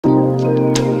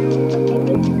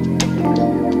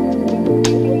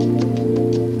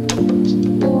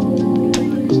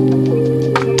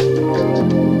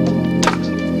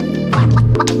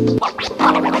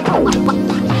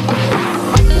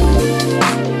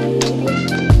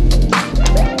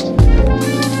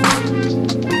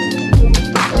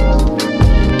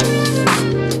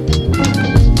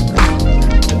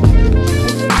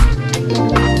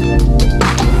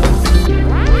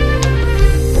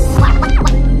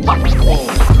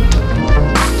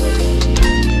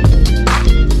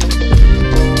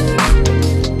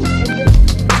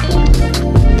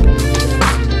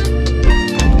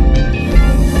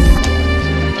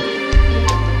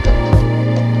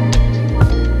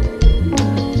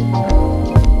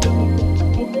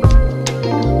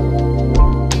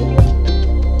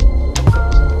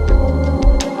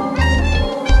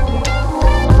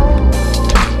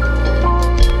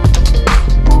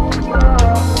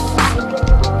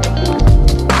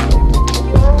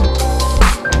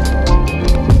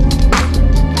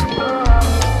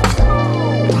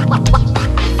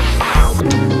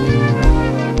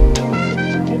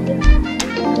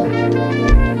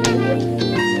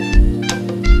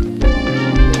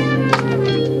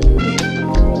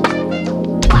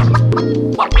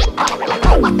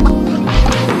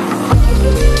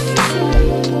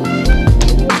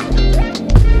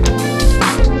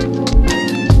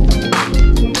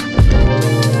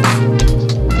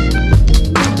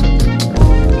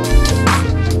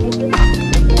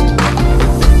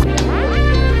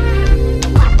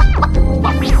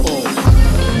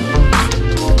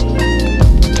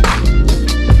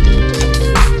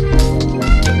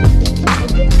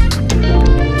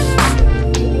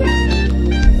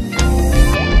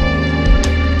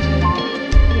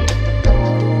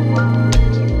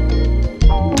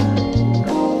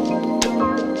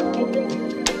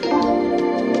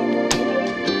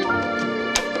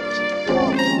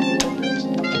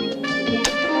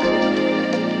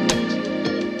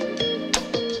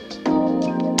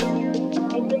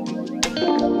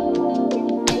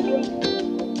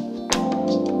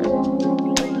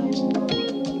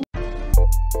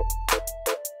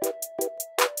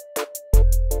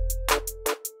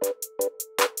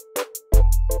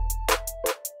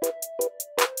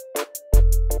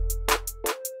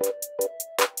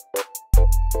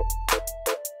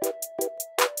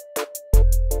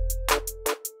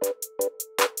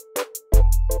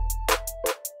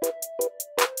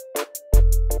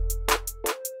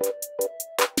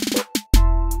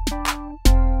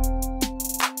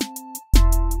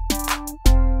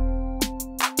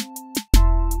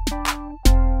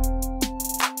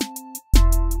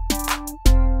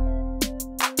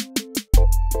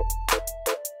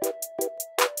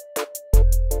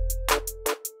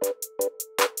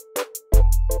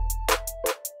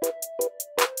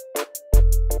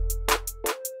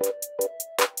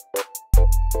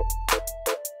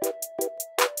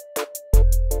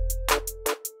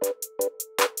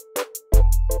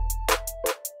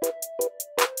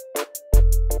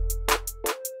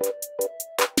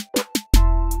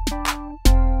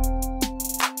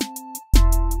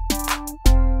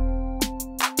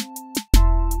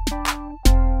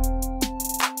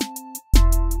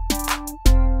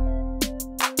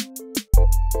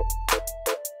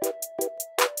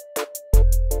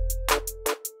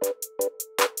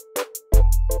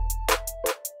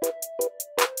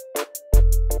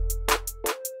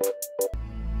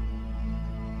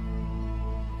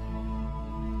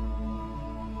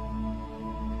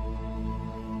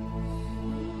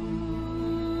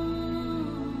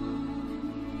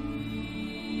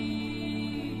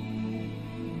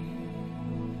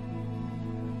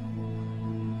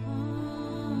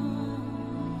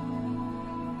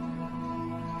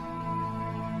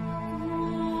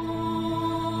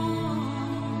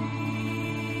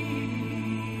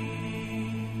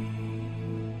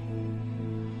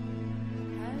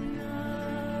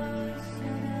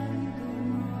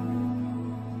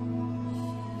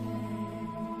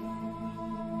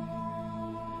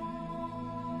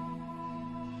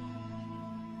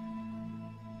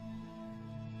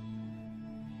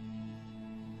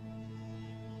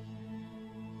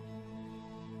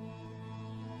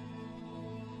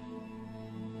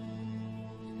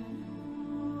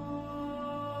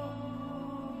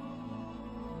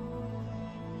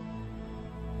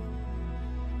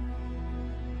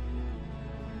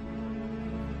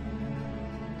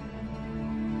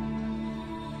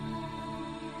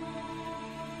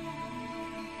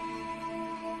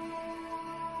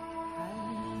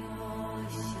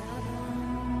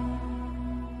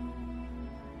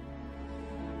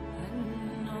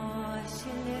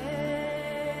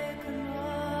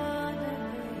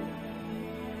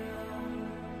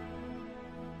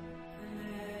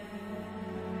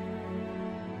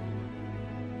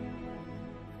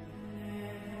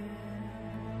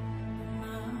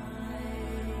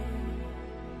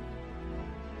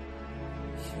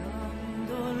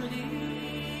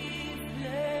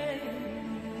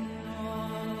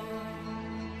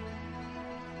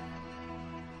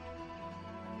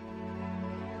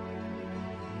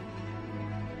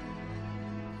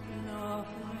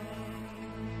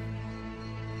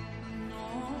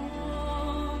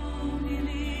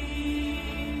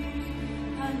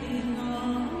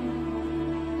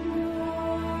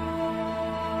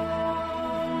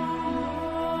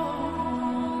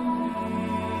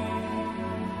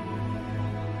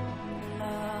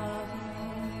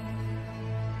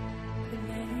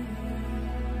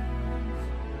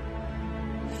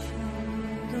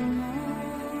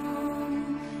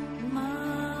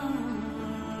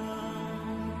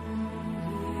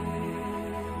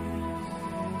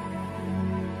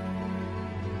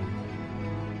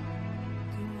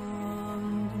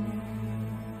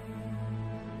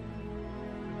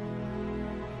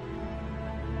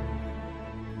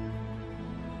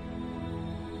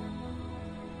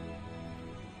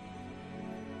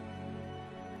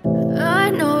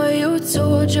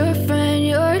told your friend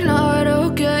you're not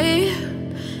okay?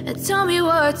 And tell me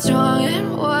what's wrong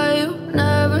and why you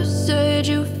never said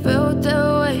you felt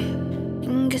that way.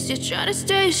 And guess you're trying to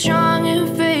stay strong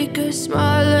and fake a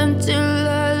smile until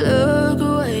I look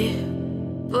away.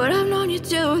 But I've known you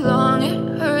too long,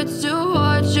 it hurts to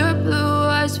watch your blue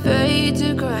eyes fade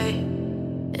to gray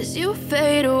as you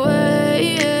fade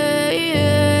away,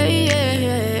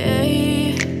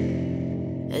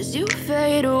 as you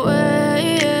fade away.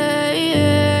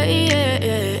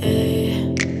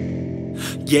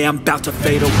 Yeah, I'm about to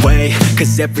fade away,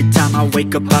 cause every time I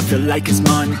wake up I feel like it's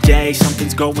Monday.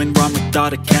 Something's going wrong with all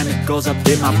the chemicals up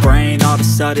in my brain. All of a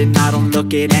sudden I don't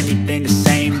look at anything the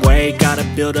same way. Got a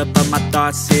buildup of my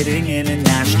thoughts sitting in an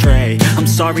ashtray. I'm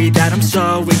sorry that I'm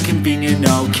so inconvenient,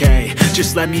 okay?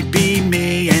 Just let me be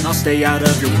me and I'll stay out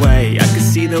of your way. I can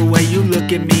see the way you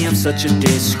look at me, I'm such a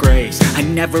disgrace. I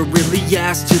never really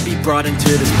asked to be brought into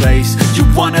this place. You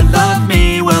wanna love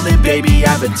me? Well then baby,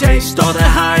 have a taste. All the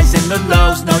highs and the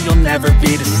lows, no, you'll never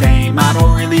be the same. I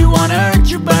don't really wanna hurt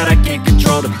you, but I can't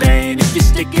control the pain. If you're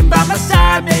sticking by my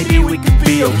side, maybe we could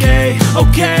be okay.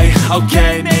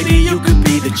 Okay, maybe you could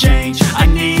be the change I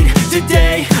need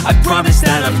today. I promise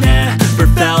that I've never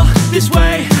felt this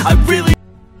way. I really